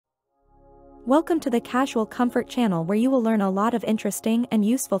Welcome to the Casual Comfort channel, where you will learn a lot of interesting and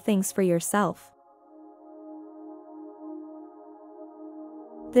useful things for yourself.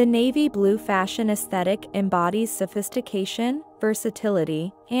 The navy blue fashion aesthetic embodies sophistication,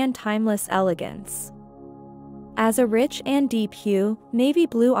 versatility, and timeless elegance. As a rich and deep hue, navy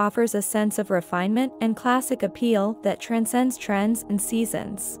blue offers a sense of refinement and classic appeal that transcends trends and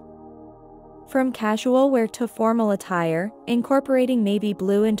seasons. From casual wear to formal attire, incorporating navy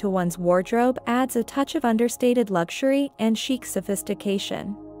blue into one's wardrobe adds a touch of understated luxury and chic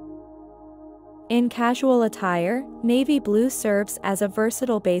sophistication. In casual attire, navy blue serves as a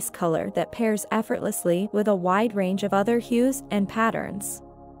versatile base color that pairs effortlessly with a wide range of other hues and patterns.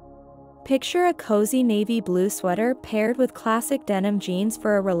 Picture a cozy navy blue sweater paired with classic denim jeans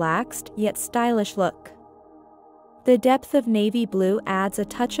for a relaxed yet stylish look. The depth of navy blue adds a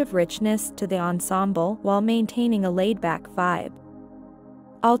touch of richness to the ensemble while maintaining a laid-back vibe.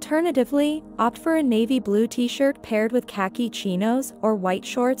 Alternatively, opt for a navy blue t-shirt paired with khaki chinos or white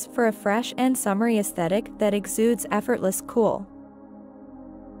shorts for a fresh and summery aesthetic that exudes effortless cool.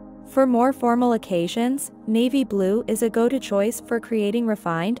 For more formal occasions, navy blue is a go-to choice for creating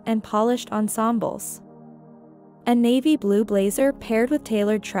refined and polished ensembles. A navy blue blazer paired with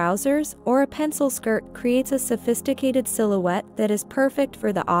tailored trousers or a pencil skirt creates a sophisticated silhouette that is perfect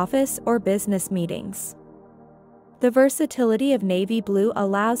for the office or business meetings. The versatility of navy blue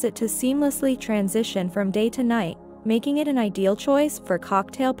allows it to seamlessly transition from day to night, making it an ideal choice for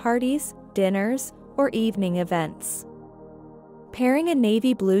cocktail parties, dinners, or evening events. Pairing a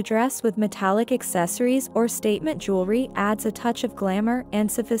navy blue dress with metallic accessories or statement jewelry adds a touch of glamour and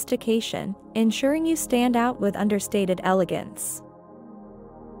sophistication, ensuring you stand out with understated elegance.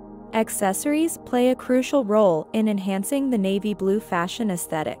 Accessories play a crucial role in enhancing the navy blue fashion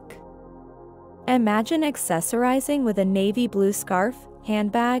aesthetic. Imagine accessorizing with a navy blue scarf,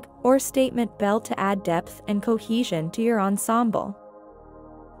 handbag, or statement belt to add depth and cohesion to your ensemble.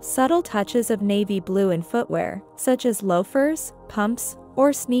 Subtle touches of navy blue in footwear, such as loafers, pumps,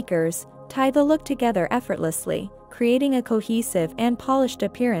 or sneakers, tie the look together effortlessly, creating a cohesive and polished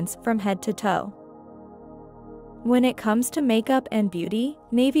appearance from head to toe. When it comes to makeup and beauty,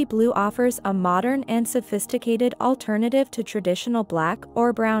 navy blue offers a modern and sophisticated alternative to traditional black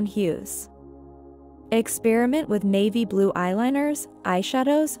or brown hues. Experiment with navy blue eyeliners,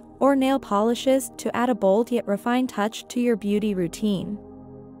 eyeshadows, or nail polishes to add a bold yet refined touch to your beauty routine.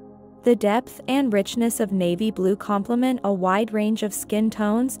 The depth and richness of navy blue complement a wide range of skin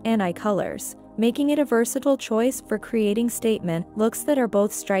tones and eye colors, making it a versatile choice for creating statement looks that are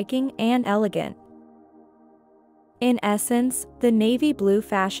both striking and elegant. In essence, the navy blue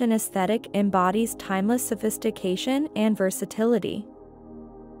fashion aesthetic embodies timeless sophistication and versatility.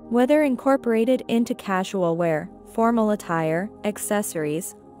 Whether incorporated into casual wear, formal attire,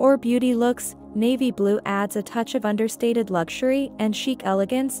 accessories, or beauty looks, navy blue adds a touch of understated luxury and chic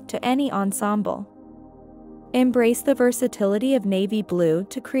elegance to any ensemble. Embrace the versatility of navy blue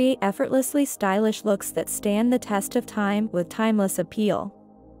to create effortlessly stylish looks that stand the test of time with timeless appeal.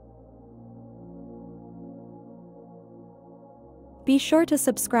 Be sure to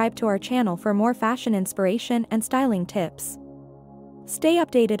subscribe to our channel for more fashion inspiration and styling tips. Stay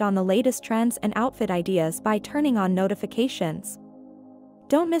updated on the latest trends and outfit ideas by turning on notifications.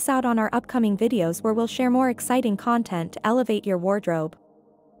 Don't miss out on our upcoming videos, where we'll share more exciting content to elevate your wardrobe.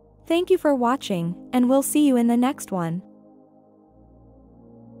 Thank you for watching, and we'll see you in the next one.